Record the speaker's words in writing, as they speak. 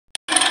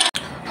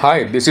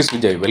Hi, this is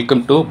Vijay. Welcome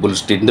to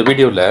bullsStreet. இந்த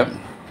வீடியோவில்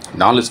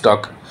 4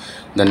 stock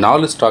இந்த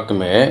 4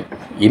 ஸ்டாக்குமே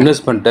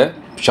இன்வெஸ்ட்மெண்ட்டை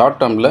ஷார்ட்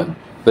டேர்மில்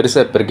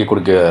பெருசாக பெருக்கி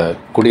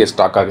கொடுக்கக்கூடிய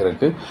ஸ்டாக்காக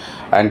இருக்குது.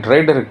 அண்ட்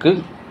ட்ரேடருக்கு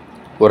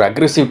ஒரு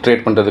அக்ரெசிவ்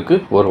ட்ரேட் பண்ணுறதுக்கு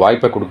ஒரு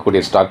வாய்ப்பை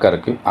கொடுக்கக்கூடிய ஸ்டாக்காக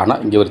இருக்குது.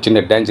 ஆனால் இங்கே ஒரு சின்ன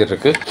டேஞ்சர்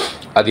இருக்குது.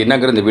 அது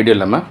என்னங்கிற இந்த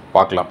வீடியோவில் நம்ம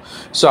பார்க்கலாம்.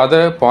 ஸோ அதை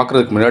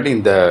பார்க்குறதுக்கு முன்னாடி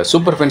இந்த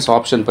சூப்பர்ஃபேன்ஸ்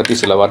ஆப்ஷன் பற்றி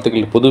சில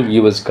வார்த்தைகள் புது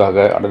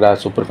வியூவர்ஸ்க்காக அடடா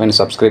சூப்பர்ஃபேன்ஸ்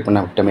சப்ஸ்கிரைப்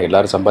பண்ண விட்டோமே,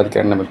 எல்லோரும்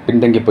சம்பாதிக்கிறேன், நம்ம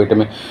பின்தங்கி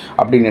போயிட்டோமே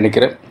அப்படின்னு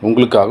நினைக்கிற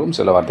உங்களுக்காகவும்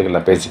சில வார்த்தைகள்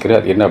நான் பேசிக்கிறேன்.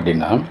 அது என்ன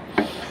அப்படின்னா,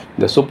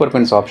 இந்த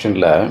சூப்பர்ஃபேன்ஸ்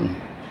ஆப்ஷனில்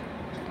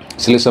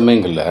சில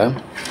சமயங்களில்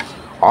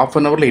 ½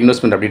 அன் ஹவரில்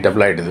இன்வெஸ்ட்மெண்ட் அப்படி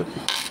டபுள் ஆகிடுது.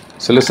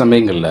 சில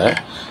சமயங்களில்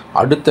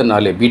அடுத்த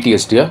நாளே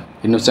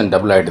பிடிஎஸ்டியாக இன்வெஸ்ட்மெண்ட்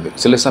டபுள் ஆகிடுது.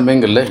 சில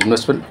சமயங்களில்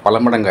இன்வெஸ்ட்மெண்ட் பல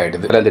மடங்கு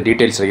ஆகிடுது. அதில் அந்த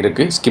டீட்டெயில்ஸ்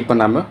இருக்குது, ஸ்கிப்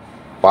பண்ணாமல்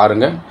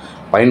பாருங்கள்,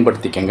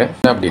 பயன்படுத்திக்கங்க.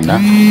 என்ன அப்படின்னா,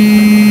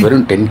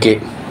 வெறும் 10K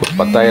ஒரு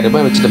 10,000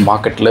 ரூபாய் வச்சுட்டு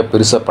மார்க்கெட்டில்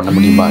பெருசாக பண்ண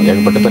முடியுமா?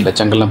 ஏகப்பட்ட பேர்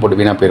லட்சங்கள்லாம் போட்டு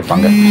வீணாக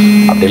போயிருப்பாங்க.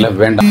 அப்படிலாம்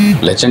வேண்டாம்,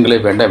 லட்சங்களே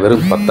வேண்டாம்.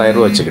 வெறும் 10,000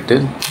 ரூபா வச்சுக்கிட்டு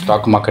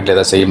ஸ்டாக் மார்க்கெட்டில்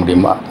எதாவது செய்ய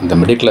முடியுமா? இந்த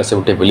மிடில் கிளாஸை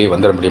விட்டு வெளியே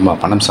வந்துட முடியுமா?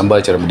 பணம்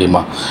சம்பாதிச்சிட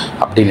முடியுமா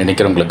அப்படின்னு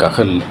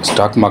நினைக்கிறவங்களுக்காக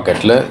ஸ்டாக்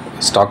மார்க்கெட்டில்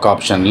ஸ்டாக்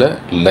ஆப்ஷனில்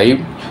லைவ்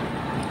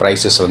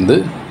ப்ரைஸஸ் வந்து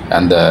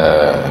அந்த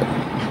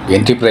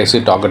entry price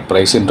target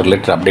price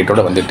related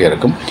அப்டேட்டோடு வந்துகிட்டே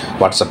இருக்கும்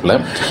வாட்ஸ்அப்பில்.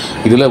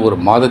 இதில் ஒரு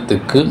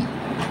மாதத்துக்கு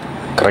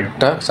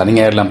கரெக்டாக சனி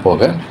ஞாயிறுலாம்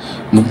போக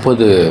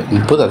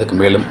 30 அதுக்கு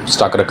மேலும்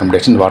ஸ்டாக்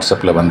ரெக்கமெண்டேஷன்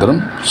வாட்ஸ்அப்பில் வந்துடும்.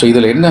 ஸோ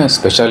இதில் என்ன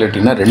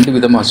ஸ்பெஷாலிட்டினா 2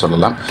 விதமாக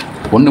சொல்லலாம்.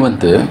 ஒன்று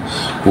வந்து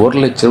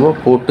 1 லட்ச ரூபா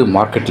போட்டு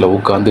மார்க்கெட்டில்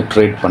உட்காந்து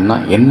ட்ரேட்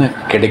பண்ணால் என்ன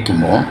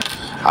கிடைக்குமோ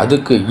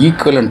அதுக்கு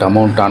ஈக்குவலண்ட்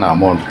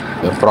அமௌண்ட்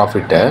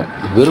ப்ராஃபிட்டை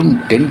வெறும்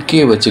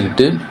 10K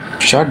வச்சுக்கிட்டு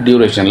ஷார்ட்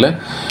டியூரேஷனில்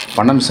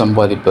பணம்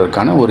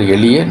சம்பாதிப்பதற்கான ஒரு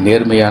எளிய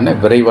நேர்மையான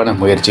விரைவான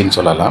முயற்சின்னு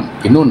சொல்லலாம்.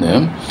 இன்னொன்று,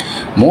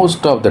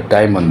 மோஸ்ட் ஆஃப் த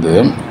டைம் வந்து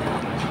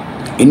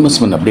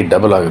இன்வெஸ்ட்மெண்ட் அப்படி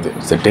டபுள் ஆகுது.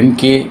 So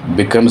 10K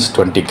becomes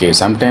 20K,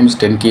 sometimes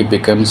 10K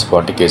becomes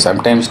 40K,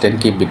 sometimes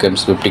 10K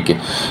becomes 50K,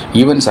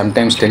 even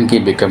sometimes 10K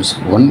becomes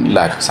 1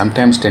 lakh,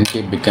 sometimes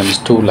 10K becomes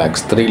 2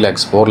 lakhs, 3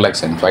 lakhs, 4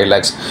 lakhs and 5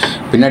 lakhs.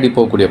 பின்னாடி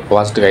போகக்கூடிய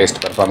past highest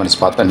performance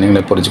பார்த்தா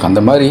நீங்களே புரிஞ்சுக்கணும்.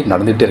 அந்த மாதிரி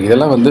நடந்துகிட்டே இருக்குது.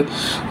 இதெல்லாம் வந்து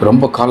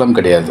ரொம்ப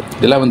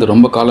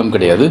காலம்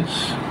கிடையாது.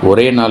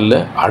 ஒரே நாளில்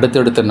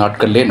அடுத்தடுத்த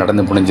நாட்கள்லேயே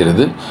நடந்து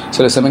முடிஞ்சிருது.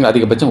 சில சமயங்கள்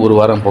அதிகபட்சம் ஒரு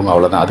வாரம் போங்க,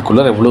 அவ்வளோதான்.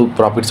 அதுக்குள்ளே எவ்வளோ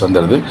ப்ராஃபிட்ஸ்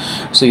வந்துடுது.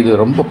 ஸோ இது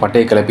ரொம்ப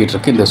பட்டையை கிளப்பிட்டு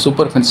இருக்குது. இந்த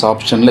சூப்பர்ஃபேன்ஸ்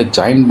ஆப்ஷனில்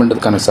ஜாயின்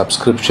பண்ணுறதுக்கான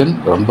சப்ஸ்கிரிப்ஷன்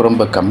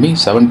ரொம்ப கம்மி,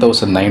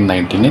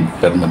 7,999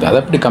 பெர் மந்த். அதை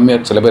அப்படி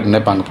கம்மியாக சில பேர்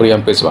நினைப்பாங்க,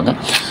 புரியாமல் பேசுவாங்க.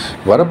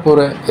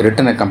 வரப்போகிற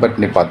ரிட்டனை கம்பேர்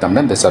பண்ணி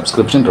பார்த்தோம்னா இந்த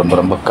சப்ஸ்கிரிப்ஷன்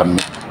ரொம்ப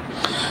கம்மி.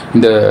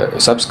 இந்த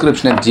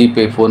சப்ஸ்கிரிப்ஷனை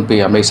ஜிபே, ஃபோன்பே,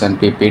 அமேசான்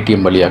பே,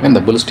 பேடிஎம் வழியாக இந்த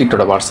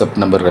புல்ஸ்ட்ரீட்டோட வாட்ஸ்அப்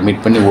நம்பர்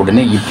ரெமிட் பண்ணி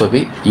உடனே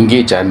இப்போவே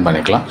இங்கேயே ஜாயின்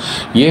பண்ணிக்கலாம்.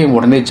 ஏன்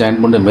உடனே ஜாயின்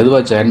பண்ணி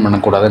மெதுவாக ஜாயின்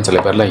பண்ணக்கூடாதுன்னு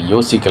சில பேர்லாம்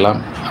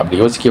யோசிக்கலாம். அப்படி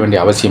யோசிக்க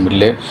வேண்டிய அவசியம்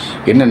இல்லை.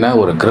 என்னென்னா,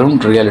 ஒரு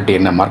கிரவுண்ட் ரியாலிட்டி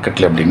என்ன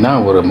மார்க்கெட்டில் அப்படின்னா,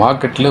 ஒரு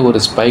மார்க்கெட்டில்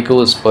ஒரு ஸ்பைக்கு,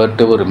 ஒரு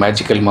ஸ்பர்ட்டு, ஒரு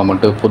மேஜிக்கல்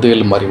மூமெண்ட்டு,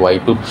 புதையல் மாதிரி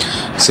வாய்ப்பு,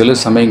 சில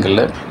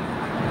சமயங்களில்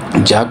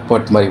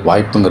ஜாக்பாட் மாதிரி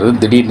வாய்ப்புங்கிறது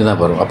திடீர்னு தான்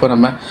வரும். அப்போ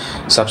நம்ம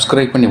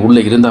சப்ஸ்கிரைப் பண்ணி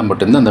உள்ளே இருந்தால்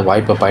மட்டும்தான் அந்த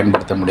வாய்ப்பை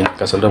பயன்படுத்த முடியும்.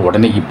 சொல்கிற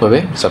உடனே இப்போவே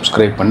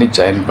சப்ஸ்கிரைப் பண்ணி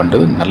ஜாயின்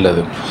பண்ணுறது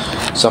நல்லது.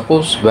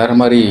 சப்போஸ் வேறு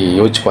மாதிரி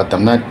யோசிச்சு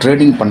பார்த்தோம்னா,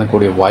 ட்ரேடிங்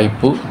பண்ணக்கூடிய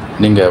வாய்ப்பு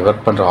நீங்கள்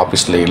ஒர்க் பண்ணுற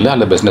ஆஃபீஸில் இல்லை,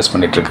 அல்லது பிஸ்னஸ்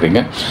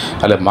பண்ணிகிட்ருக்கிறீங்க,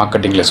 அல்லது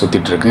மார்க்கெட்டிங்கில்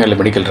சுற்றிட்டுருக்கீங்க, இல்லை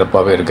மெடிக்கல்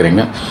ரெப்பாகவே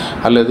இருக்கிறீங்க,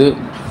 அல்லது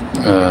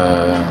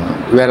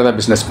வேறு ஏதாவது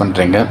பிஸ்னஸ்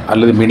பண்ணுறீங்க,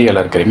 அல்லது மீடியாவில்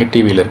இருக்கிறீங்க,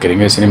 டிவியில்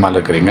இருக்கிறீங்க, சினிமாவில்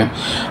இருக்கிறீங்க,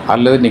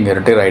 அல்லது நீங்கள்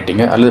ரிட்டையர்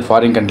ஆகிட்டீங்க, அல்லது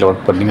ஃபாரின் கண்ட்ரியில்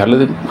ஒர்க் பண்ணுறீங்க,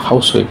 அல்லது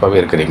ஹவுஸ் ஒய்ஃபாகவே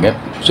இருக்கிறீங்க.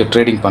 ஸோ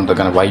ட்ரேடிங்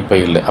பண்ணுறதுக்கான வாய்ப்பே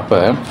இல்லை. அப்போ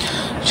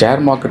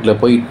ஷேர் மார்க்கெட்டில்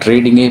போய்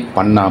ட்ரேடிங்கே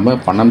பண்ணாமல்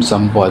பணம்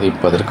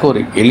சம்பாதிப்பதற்கு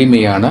ஒரு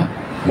எளிமையான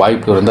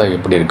வாய்ப்பு இருந்தால்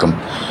எப்படி இருக்கும்?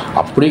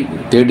 அப்படி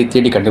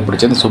தேடி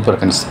கண்டுபிடிச்ச அந்த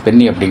சூப்பர்ஃபேன்ஸ்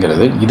பென்னி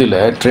அப்படிங்கிறது. இதில்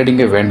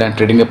ட்ரேடிங்கே வேண்டாம்,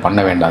 ட்ரேடிங்கே பண்ண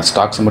வேண்டாம்,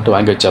 ஸ்டாக்ஸ் மட்டும்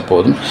வாங்கி வச்சா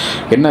போதும்.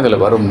 என்ன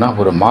இதில் வரும்னா,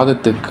 ஒரு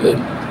மாதத்துக்கு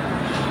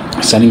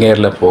சனி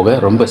ஞாயிறில் போக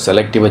ரொம்ப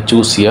செலக்டிவாக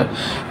சூஸியாக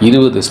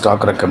 20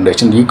 ஸ்டாக்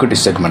ரெக்கமெண்டேஷன் ஈக்விட்டி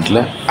செக்மெண்ட்டில்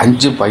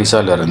 5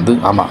 பைசாலேருந்து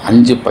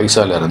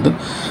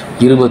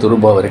 20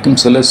 ரூபாய் வரைக்கும்,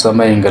 சில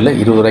சமயங்களில்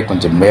 20 ரூபாய்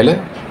கொஞ்சம் மேலே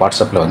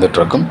வாட்ஸ்அப்பில்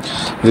வந்துட்டுருக்கும்.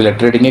 இதில்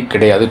ட்ரேடிங்கே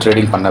கிடையாது,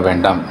 ட்ரேடிங் பண்ண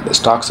வேண்டாம்,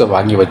 ஸ்டாக்ஸை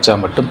வாங்கி வச்சா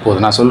மட்டும்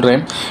போதும். நான்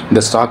சொல்கிறேன்,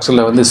 இந்த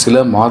ஸ்டாக்ஸில் வந்து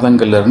சில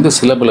மாதங்கள்லேருந்து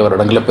சில பல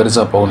வருடங்களில்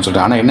பெருசாக போகும்னு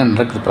சொல்கிறேன். ஆனால் என்ன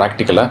நடக்குது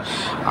ப்ராக்டிக்கலாக,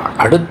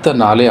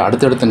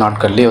 அடுத்தடுத்த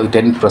நாட்கள்லேயே வந்து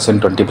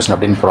 10%, 20%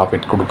 அப்படின்னு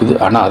ப்ராஃபிட் கொடுக்குது.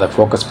 ஆனால் அதை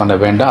ஃபோக்கஸ் பண்ண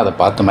வேண்டாம், அதை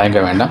பார்த்து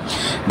மயங்க வேண்டாம்.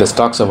 இந்த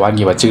ஸ்டாக்ஸை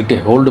வாங்கி வச்சுக்கிட்டு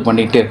ஹோல்டு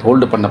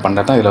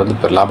பண்ண தான் இதில்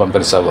வந்து லாபம்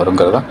பெருசாக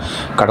வருங்கிறது தான்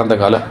கடந்த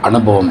கால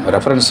அனுபவம்.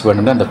 ரெஃபரன்ஸ்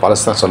வேணும்னா அந்த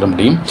பலஸ் தான் சொல்ல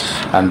முடியும்.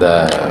 அந்த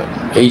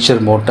எய்ச்சர்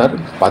மோட்டார்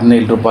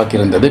 17 ரூபாய்க்கு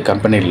இருந்தது,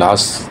 கம்பெனி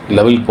லாஸ்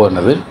லெவல்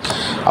போனது.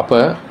 அப்போ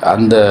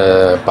அந்த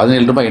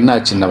 17 ரூபாய் என்ன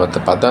ஆச்சுன்னு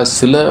பார்த்தா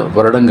சில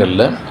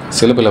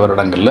பல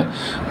வருடங்களில்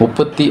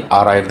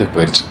 36,000க்கு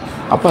போயிடுச்சு.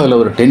 அப்போ அதில்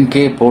ஒரு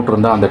 10K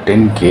போட்டிருந்தா அந்த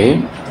 10K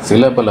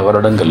சில பல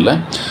வருடங்களில்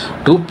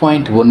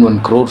 2.11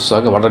 crores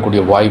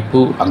வளரக்கூடிய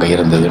வாய்ப்பு அங்கே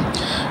இருந்தது.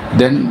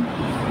 தென்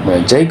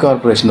ஜெய்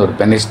கார்பரேஷன் ஒரு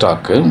பென்னி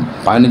ஸ்டாக்கு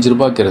 15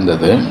 ரூபாய்க்கு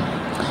இருந்தது.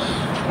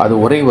 அது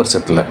ஒரே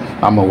வருஷத்தில்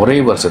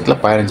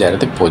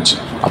 15,000க்கு போச்சு.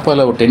 அப்போ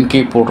அதில் ஒரு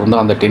 10K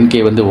போட்டிருந்தோம். அந்த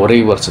 10K வந்து ஒரே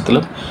வருஷத்தில்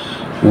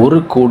 1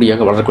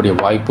 கோடியாக வளரக்கூடிய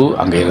வாய்ப்பு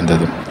அங்கே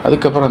இருந்தது.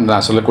 அதுக்கப்புறம்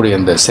நான் சொல்லக்கூடிய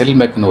இந்த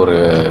செல்மெக்னு ஒரு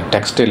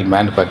டெக்ஸ்டைல்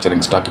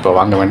மேனுஃபேக்சரிங் ஸ்டாக் இப்போ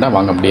வாங்க வேண்டாம்,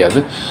 வாங்க முடியாது.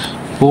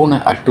 போன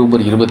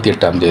அக்டோபர்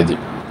 28ஆம் தேதி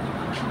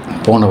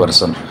போன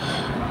வருஷம்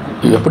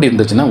எப்படி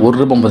இருந்துச்சுன்னா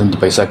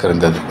 ₹1.35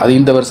 இருந்தது. அது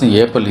இந்த வருஷம்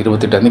ஏப்ரல்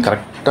 28ஆம் தேதி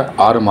கரெக்டாக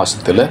 6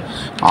 மாதத்தில்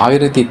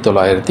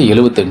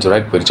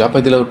 ₹1975 போயிடுச்சு. அப்போ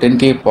இதில் ஒரு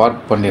 10K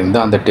பார்க் பண்ணியிருந்த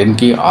அந்த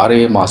 10K 6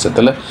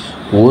 மாதத்தில்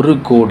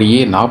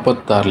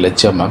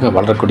 1,46,00,000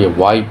 வளரக்கூடிய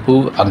வாய்ப்பு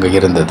அங்கே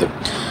இருந்தது.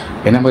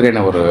 என்ன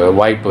மாதிரியான ஒரு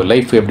வாய்ப்பு,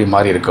 லைஃப் எப்படி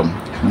மாறி இருக்கும்.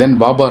 தென்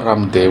பாபா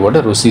ராம்தேவோட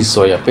ருசி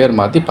சோயா பேர்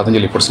மாற்றி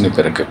பதஞ்சலி ஃபுட்ஸ்னு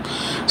இப்போ இருக்குது.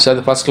 ஸோ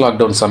அது ஃபஸ்ட்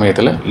லாக்டவுன்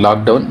சமயத்தில்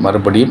லாக்டவுன்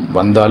மறுபடியும்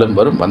வந்தாலும்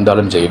வரும்,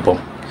 வந்தாலும்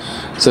ஜெயிப்போம்.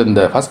 ஸோ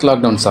இந்த ஃபஸ்ட்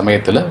லாக்டவுன்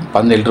சமயத்தில்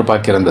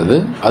 ₹17 இருந்தது.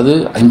 அது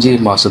 5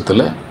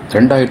 மாதத்தில்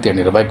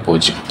 ₹2,500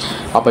 போச்சு.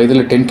 அப்போ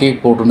இதில் 10K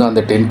போட்டிருந்தா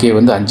அந்த 10K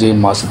வந்து 5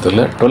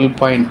 மாதத்தில்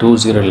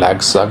 12.20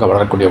 lakhs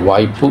வளரக்கூடிய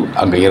வாய்ப்பு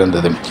அங்கே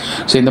இருந்தது.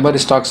 ஸோ இந்த மாதிரி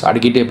ஸ்டாக்ஸ்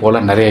அடிக்கிட்டே போல்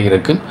நிறைய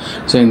இருக்குது.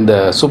 ஸோ இந்த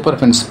சூப்பர்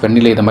ஃபென்ஸ்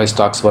பெண்ணில் இந்த மாதிரி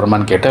ஸ்டாக்ஸ்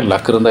வருமானு கேட்டால்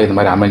லக் இருந்தால் இது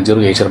மாதிரி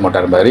அமைஞ்சிரும், ஏச்சர்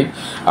மாட்டார் மாதிரி.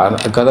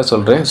 அதுக்காக தான்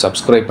சொல்கிறேன்,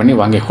 சப்ஸ்கிரைப் பண்ணி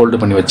வாங்கி ஹோல்டு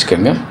பண்ணி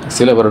வச்சுக்கோங்க.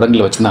 சில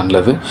வருடங்கள் வச்சு தான்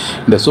நல்லது.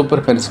 இந்த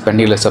சூப்பர் ஃபென்ஸ்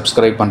பெண்ணில்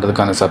சப்ஸ்கிரைப்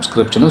பண்ணுறதுக்கான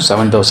சப்ஸ்கிரிப்ஷனும்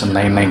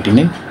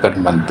 7,999 per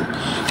month.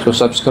 ஸோ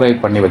சப்ஸ்கிரைப்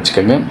பண்ணி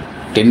வச்சுக்கோங்க.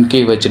 10K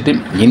வச்சுட்டு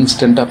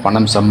இன்ஸ்டண்ட்டாக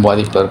பணம்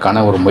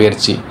சம்பாதிப்பதற்கான ஒரு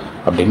முயற்சி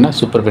அப்படின்னா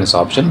சூப்பர் ஃபென்ஸ்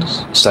ஆப்ஷன்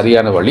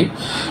சரியான வழி.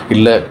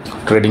 இல்லை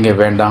ட்ரேடிங்கே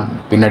வேண்டாம்,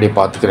 பின்னாடி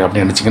பார்த்துக்கிறேன்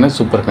அப்படின்னு நினச்சிங்கன்னா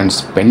super fence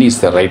Penney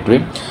is the right way.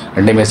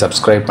 ரெண்டுமே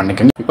சப்ஸ்கிரைப்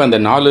பண்ணிக்கோங்க. இப்போ அந்த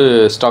 4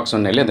 ஸ்டாக்ஸ்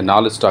சொன்னாலே அந்த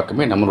 4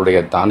 ஸ்டாக்குமே நம்மளுடைய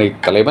தானே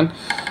தலைவன்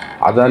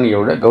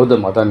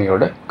கௌதம்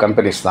அதானியோட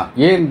கம்பெனிஸ் தான்.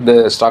 ஏன் இந்த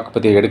ஸ்டாக்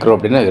பற்றி எடுக்கிறோம்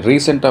அப்படின்னா,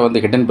 ரீசெண்டாக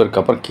வந்து ஹிடன்பர்க்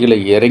அப்புறம் கீழே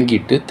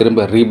இறங்கிட்டு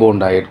திரும்ப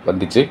ரீபவுண்ட்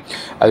வந்துச்சு.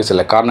 அது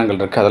சில காரணங்கள்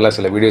இருக்குது, அதெல்லாம்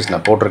சில வீடியோஸ்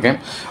நான் போட்டிருக்கேன்.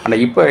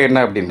 ஆனால் இப்போ என்ன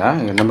அப்படின்னா,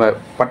 நம்ம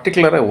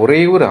பர்டிகுலராக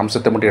ஒரே ஒரு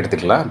அம்சத்தை மட்டும்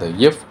எடுத்துக்கலாம், அந்த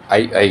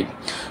FII.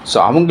 ஸோ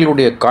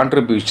அவங்களுடைய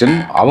கான்ட்ரிபியூஷன்,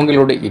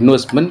 அவங்களுடைய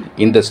இன்வெஸ்ட்மெண்ட்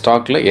இந்த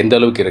ஸ்டாக்கில் எந்த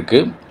அளவுக்கு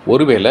இருக்குது.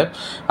 ஒருவேளை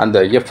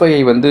அந்த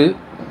FII வந்து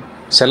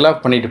செல்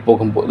ஆஃப் பண்ணிட்டு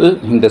போகும்போது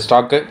இந்த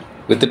ஸ்டாக்கை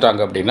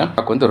விற்றுட்டாங்க அப்படின்னா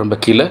ஸ்டாக் வந்து ரொம்ப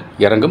கீழே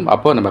இறங்கும்,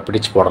 அப்போ நம்ம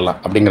பிடிச்சு போடலாம்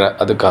அப்படிங்கிற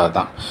அதுக்காக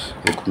தான்.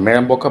 இதுக்கு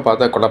மேம்போக்க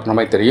பார்த்தா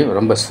குழப்பமாய் தெரியும்,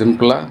 ரொம்ப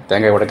சிம்பிளாக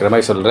தேங்காய் உடைக்கிற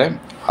மாதிரி சொல்கிறேன்.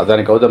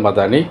 கௌதம்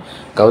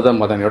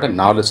அதானியோட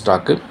 4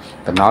 ஸ்டாக்கு.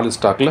 இந்த 4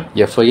 ஸ்டாக்கில்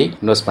FII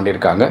இன்வெஸ்ட்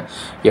பண்ணியிருக்காங்க.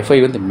 FII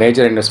வந்து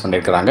மேஜர் இன்வெஸ்ட்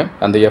பண்ணியிருக்கிறாங்க.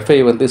 அந்த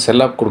FII வந்து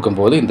செல் ஆஃப்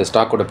கொடுக்கும்போது இந்த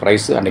ஸ்டாக்கோட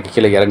ப்ரைஸ் அன்றைக்கி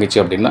கீழே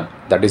இறங்கிச்சு அப்படின்னா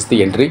that is the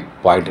entry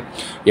point.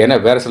 ஏன்னா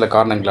வேறு சில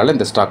காரணங்களால்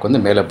இந்த ஸ்டாக்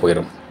வந்து மேலே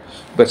போயிடும்.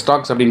 இப்போ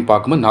ஸ்டாக்ஸ் அப்படின்னு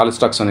பார்க்கும்போது 4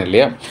 ஸ்டாக்ஸ் சொன்னேன்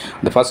இல்லையா.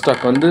 இந்த ஃபஸ்ட்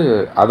ஸ்டாக் வந்து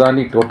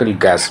Adani total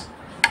case.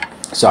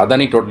 So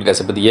Adani total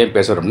கேஸை பற்றி ஏன்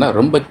பேசுகிறோம்னா,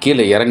 ரொம்ப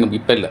கீழே இறங்கும்,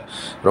 இப்போ இல்லை,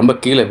 ரொம்ப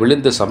கீழே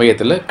விழுந்த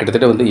சமயத்தில்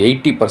கிட்டத்தட்ட வந்து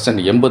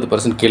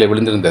 80% கீழே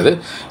விழுந்திருந்தது.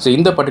 ஸோ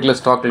இந்த பர்டிகுலர்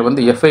ஸ்டாக்கில்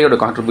வந்து FIயோட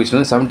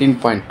கான்ட்ரிபியூஷன்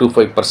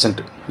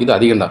 17.25%. இது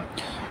அதிகம் தான்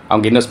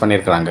அவங்க இன்வெஸ்ட்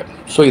பண்ணியிருக்கிறாங்க.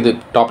 ஸோ இது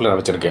டாப்பில் நான்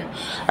வச்சுருக்கேன்.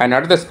 அண்ட்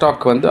அடுத்த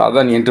ஸ்டாக் வந்து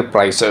அதானி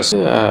என்டர்பிரைசஸ்.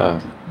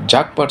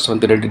 ஜாக்பாட்ஸ்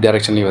வந்து 2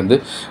 டைரெக்ஷன்லையும் வந்து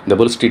இந்த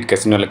புல் ஸ்ட்ரீட்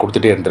கசினோவில்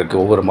கொடுத்துட்டே இருந்திருக்கு.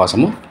 ஒவ்வொரு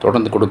மாதமும்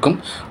தொடர்ந்து கொடுக்கும்.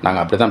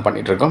 நாங்கள் அப்படி தான்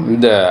பண்ணிகிட்ருக்கோம்.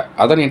 இந்த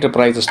அதானி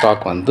என்டர்பிரைசஸ்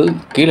ஸ்டாக் வந்து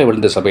கீழே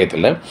விழுந்த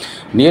சமயத்தில்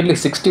நியர்லி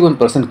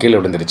 61% கீழே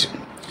விழுந்துருச்சு.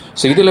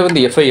 ஸோ இதில்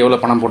வந்து FI எவ்வளோ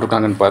பணம்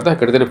போட்டிருக்காங்கன்னு பார்த்தா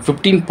கிட்டத்தட்ட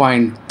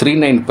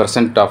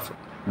 15.39% ஆஃப்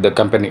த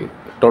கம்பெனி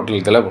டோட்டல்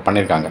இதில்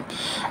பண்ணியிருக்காங்க.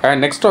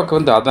 அண்ட் நெக்ஸ்ட் ஸ்டாக்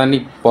வந்து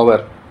அதானி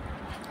பவர்.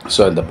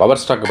 ஸோ இந்த பவர்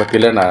ஸ்டாக்கை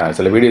பற்றியில் நான்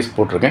சில வீடியோஸ்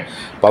போட்டிருக்கேன்.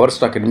 பவர்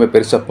ஸ்டாக் இனிமேல்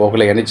பெருசாக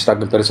போகலை, எனர்ஜி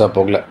ஸ்டாக்கும் பெருசாக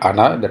போகலை.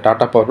 ஆனால் இந்த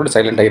டாடா பவர் கூட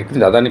சைலண்ட் ஆகிருக்குது.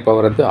 இந்த அதானி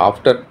பவர் வந்து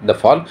ஆஃப்டர் த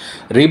ஃபால்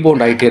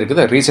ரீபவுண்ட் ஆகிட்டே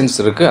இருக்குது. ரீசன்ஸ்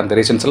இருக்குது, அந்த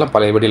ரீசன்ஸ் எல்லாம்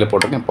பழைய வீடியோவில்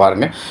போட்டிருக்கேன்,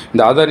 பாருங்கள்.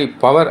 இந்த அதானி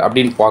பவர்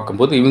அப்படின்னு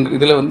பார்க்கும்போது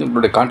இதில் வந்து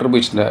இவங்களுடைய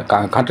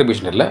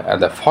கான்ட்ரிபியூஷன் இல்லை,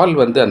 அந்த ஃபால்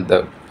வந்து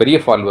அந்த பெரிய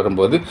ஃபால்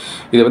வரும்போது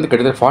இது வந்து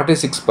கிட்டத்தட்ட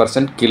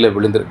 46% கீழே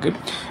விழுந்திருக்கு.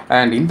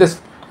 அண்ட் இந்த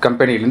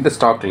கம்பெனியில்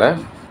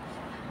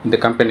இந்த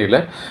கம்பெனியில்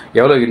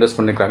எவ்வளோ இன்வெஸ்ட்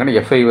பண்ணியிருக்காங்கன்னா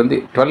FI வந்து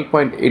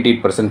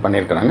 12.88%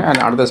 பண்ணியிருக்கிறாங்க.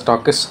 அண்ட் அடுத்த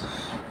stock is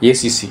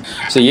ACC.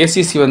 So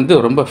ACC வந்து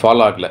ரொம்ப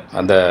ஃபால் ஆகலை.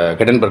 அந்த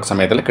ஹிடன்பர்க்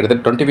சமயத்தில்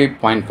கிட்டத்தட்ட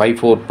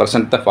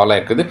 25.54% தான் ஃபால்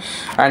ஆகிருக்குது.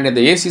 அண்ட்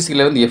இந்த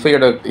ACCயில் வந்து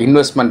FIயோட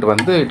இன்வெஸ்ட்மெண்ட்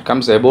வந்து இட்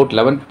கம்ஸ் அபவுட்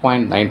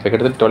 11.95,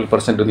 கிட்டத்தட்ட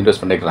 12% வந்து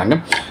இன்வெஸ்ட் பண்ணியிருக்காங்க.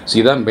 ஸோ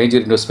இதான்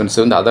மேஜர் இன்வெஸ்ட்மெண்ட்ஸ்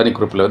வந்து அதானி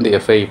குரூப்பில் வந்து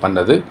FI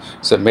பண்ணது.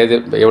 ஸோ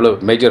எவ்வளோ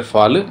மேஜர்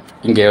ஃபாலு,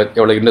 இங்கே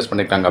எவ்வளோ இன்வெஸ்ட்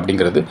பண்ணியிருக்காங்க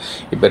அப்படிங்கிறது.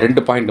 இப்போ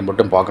 2 பாயிண்ட்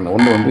மட்டும் பார்க்கணும்.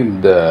 ஒன்று வந்து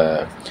இந்த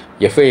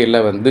FIயில்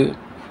வந்து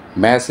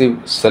மேசிவ்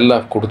செல்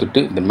ஆஃப் கொடுத்துட்டு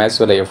இந்த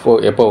மேசிவில்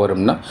எப்போ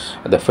வரும்னா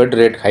அந்த ஃபெட்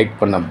ரேட் ஹைக்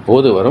பண்ண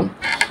போது வரும்.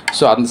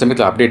 ஸோ அந்த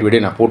சமயத்தில் அப்டேட்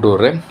வீடியோ நான் போட்டு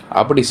விட்றேன்.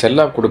 அப்படி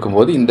செல் ஆஃப்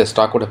கொடுக்கும்போது இந்த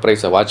ஸ்டாக்கோட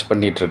ப்ரைஸை வாட்ச்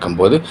பண்ணிகிட்டு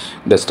இருக்கும்போது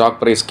இந்த ஸ்டாக்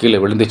ப்ரைஸ் கீழே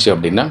விழுந்துச்சு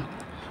அப்படின்னா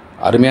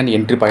அருமையான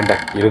என்ட்ரி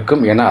பாயிண்ட்டாக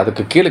இருக்கும். ஏன்னா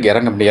அதுக்கு கீழே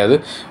இறங்க முடியாது.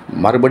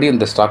 மறுபடியும்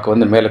இந்த ஸ்டாக்கை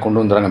வந்து மேலே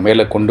கொண்டு வந்துடுறாங்க.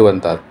 மேலே கொண்டு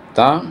வந்தால்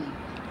தான்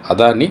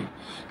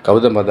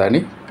கௌதம்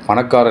அதானி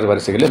பணக்காரர்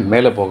வரிசைகளில்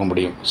மேலே போக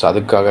முடியும். ஸோ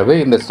அதுக்காகவே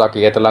இந்த ஸ்டாக்கை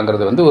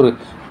ஏற்றலாங்கிறது வந்து ஒரு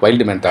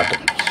wild man thought.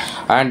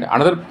 And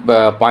another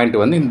point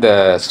வந்து இந்த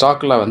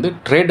ஸ்டாக்கில் வந்து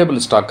ட்ரேடபிள்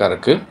ஸ்டாக்காக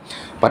இருக்குது.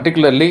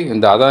 பர்டிகுலர்லி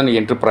இந்த அதானி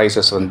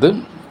என்டர்பிரைசஸ் வந்து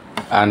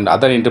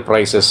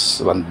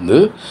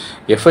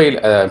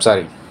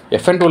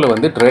F&Oவில்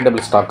வந்து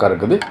ட்ரேடபிள் ஸ்டாக்காக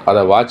இருக்குது.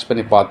 அதை வாட்ச்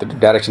பண்ணி பார்த்துட்டு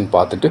டைரெக்ஷன்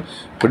பார்த்துட்டு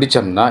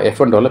பிடிச்சோம்னா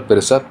F&Oவில்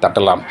பெருசாக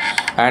தட்டலாம்.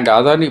 அண்ட்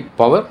அதானி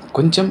பவர்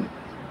கொஞ்சம்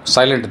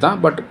சைலண்ட் தான்,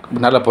 பட்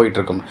நல்லா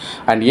போயிட்டுருக்கும்.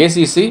 அண்ட்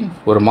ஏசிசி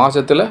ஒரு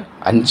மாதத்தில்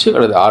 5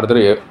 அல்லது 6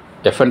 தடவை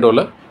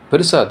F&Oவில்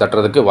பெருசாக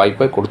தட்டுறதுக்கு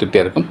வாய்ப்பை கொடுத்துட்டே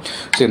இருக்கும்.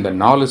 ஸோ இந்த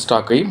 4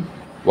 ஸ்டாக்கையும்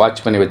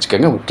வாட்ச் பண்ணி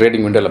வச்சுக்கோங்க,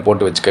 ட்ரேடிங் விண்டோவில்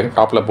போட்டு வச்சுக்கோங்க,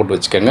 டாப்பில் போட்டு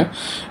வச்சுக்கோங்க.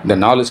 இந்த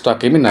 4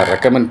 ஸ்டாக்கையுமே நான்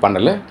ரெக்கமெண்ட்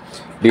பண்ணலை.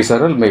 These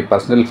are all my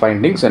personal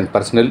findings and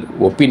personal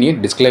opinion.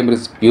 Disclaimer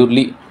is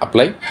purely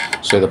apply.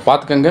 So இதை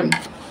பார்த்துக்கோங்க.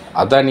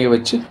 அதானியை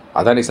வச்சு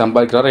அதானி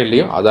சம்பாதிக்கிறாரா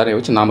இல்லையோ, அதானியை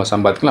வச்சு நாம்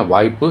சம்பாதிக்கலாம்.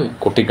 வாய்ப்பு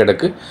கொட்டி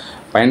கிடக்கு,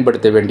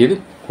 பயன்படுத்த வேண்டியது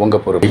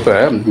உங்கள் பொறுப்பு. இப்போ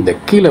இந்த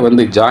கீழே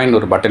வந்து ஜாயின்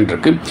ஒரு பட்டன்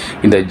இருக்குது.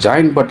 இந்த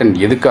ஜாயின் பட்டன்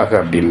எதுக்காக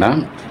அப்படின்னா,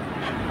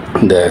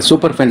 இந்த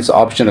சூப்பர்ஃபேன்ஸ்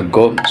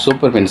ஆப்ஷனுக்கோ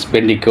சூப்பர்ஃபேன்ஸ்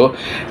பென்னிக்கோ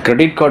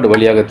கிரெடிட் கார்டு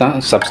வழியாக தான்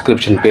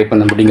சப்ஸ்கிரிப்ஷன் பே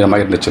பண்ண முடியுங்கிற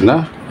மாதிரி இருந்துச்சுன்னா,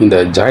 இந்த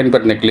ஜாயின்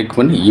பட்டனை கிளிக்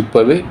பண்ணி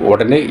இப்போவே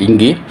உடனே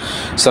இங்கேயே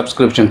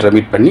சப்ஸ்கிரிப்ஷன்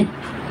ரெமிட் பண்ணி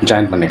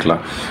ஜாயின்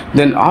பண்ணிக்கலாம்.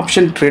 தென்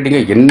ஆப்ஷன் ட்ரேடிங்கை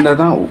என்ன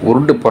தான்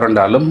உருண்டு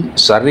புரண்டாலும்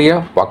சரியாக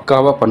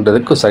பக்காவாக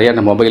பண்ணுறதுக்கு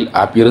சரியான மொபைல்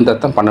ஆப் இருந்தால்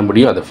தான் பண்ண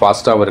முடியும். அது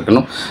ஃபாஸ்ட்டாகவும்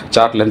இருக்கணும்,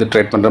 சார்ட்லேருந்து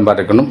ட்ரேட் பண்ணுற மாதிரி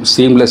இருக்கணும்,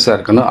 சீம்லெஸ்ஸாக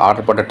இருக்கணும்,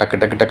 ஆர்டர் பண்ண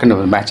டக்குன்னு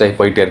மேட்ச் ஆகி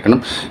போயிட்டே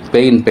இருக்கணும்,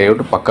 பே இன் பே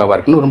அவுட் பக்காவாக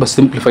இருக்கணும், ரொம்ப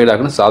சிம்பிளிஃபைடாக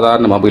இருக்கணும்,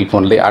 சாதாரண மொபைல்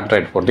ஃபோன்லேயே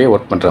ஆண்ட்ராய்ட் ஃபோன்லேயே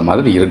ஒர்க் பண்ணுற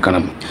மாதிரி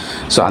இருக்கணும்.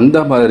 ஸோ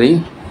அந்த மாதிரி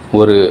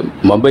ஒரு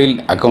மொபைல்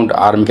அக்கௌண்ட்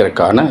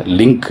ஆரம்பிக்கிறதுக்கான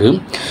லிங்க்கு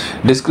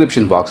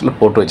டிஸ்கிரிப்ஷன் பாக்ஸில்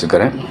போட்டு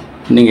வச்சுக்கிறேன்.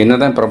 நீங்கள் என்ன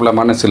தான்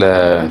பிரபலமான சில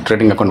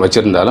ட்ரேடிங் அக்கௌண்ட்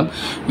வச்சுருந்தாலும்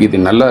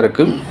இது நல்லா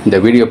இருக்குது. இந்த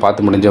வீடியோ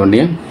பார்த்து முடிஞ்ச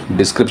உடனே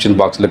டிஸ்கிரிப்ஷன்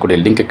பாக்ஸில் கூடிய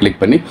லிங்கை கிளிக்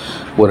பண்ணி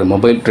ஒரு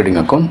மொபைல் ட்ரேடிங்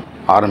அக்கௌண்ட்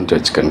ஆரம்பித்து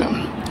வச்சுக்கோங்க.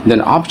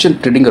 தென் ஆப்ஷன்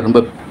ட்ரேடிங்கை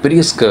ரொம்ப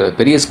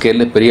பெரிய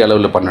ஸ்கேலில் பெரிய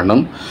அளவில்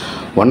பண்ணணும்.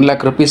 1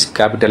 lakh rupees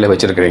கேபிட்டலில்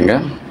வச்சுருக்கிறீங்க,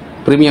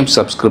 ப்ரீமியம்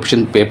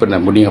சப்ஸ்கிரிப்ஷன் பே பண்ண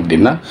முடியும்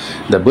அப்படின்னா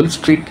இந்த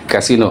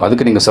bullsStreetCasino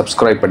அதுக்கு நீங்கள்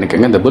சப்ஸ்கிரைப்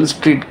பண்ணிக்கோங்க. இந்த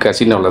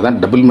bullsStreetCasinoவில் தான்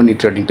டபுள் மணி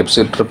ட்ரேடிங்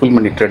டிப்ஸு, ட்ரிபிள்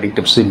மணி trading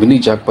tips, mini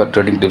jackpot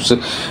trading tips,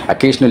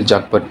 occasional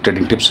jackpot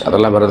trading tips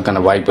அதெல்லாம்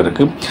வர்றதுக்கான வாய்ப்பு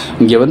இருக்குது.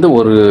 இங்கே வந்து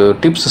ஒரு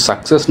டிப்ஸ்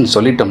சக்ஸஸ்ன்னு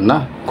சொல்லிட்டோம்னா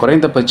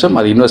குறைந்தபட்சம்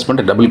அது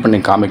இன்வெஸ்ட்மெண்ட்டை டபுள் பண்ணி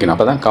காமிக்கணும்.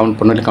 அப்போ தான் கவுண்ட்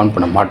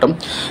பண்ண மாட்டோம்.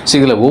 ஸோ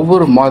இதில்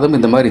ஒவ்வொரு மாதம்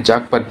இந்த மாதிரி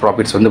ஜாக்பாட்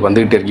ப்ராஃபிட்ஸ் வந்து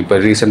வந்துகிட்டே இருக்குது.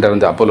 இப்போ ரீசெண்டாக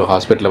வந்து அப்போலோ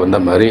ஹாஸ்பிட்டலில் வந்த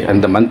மாதிரி,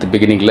 அந்த மந்த்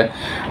பிகினிங்கில்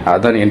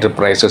அதானி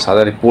என்டர்பிரைசஸ்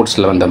அதானி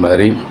போர்ட்ஸில் வந்த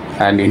மாதிரி,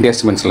 அண்ட் இந்தியா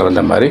சிமெண்ட்ஸில்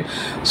வந்த மாதிரி.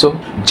 ஸோ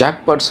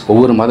ஜாக்பாட்ஸ்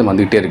ஒவ்வொரு மாதம்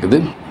வந்துகிட்டே இருக்குது.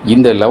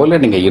 இந்த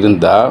லெவலில் நீங்கள்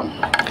இருந்தால்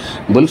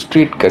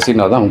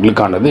bullsStreetCasino தான்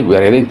உங்களுக்கானது.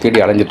 வேறு எதையும் தேடி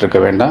அலைஞ்சிட்ருக்க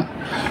வேண்டாம்.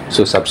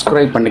 ஸோ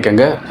சப்ஸ்கிரைப்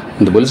பண்ணிக்கோங்க.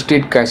 இந்த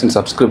bullsStreetCasino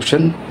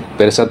சப்ஸ்கிரிப்ஷன்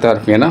பெருசாக தான்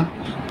இருக்கும், ஏன்னா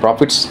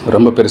ப்ராஃபிட்ஸ்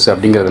ரொம்ப பெருசு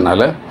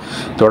அப்படிங்கிறதுனால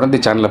தொடர்ந்து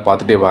சேனலை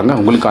பார்த்துட்டே வாங்க.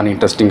 உங்களுக்கான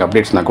இன்ட்ரெஸ்டிங்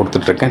அப்டேட்ஸ் நான்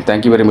கொடுத்துட்ருக்கேன்.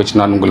 Thank you very much.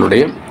 நான்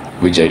உங்களுடைய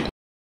விஜய்.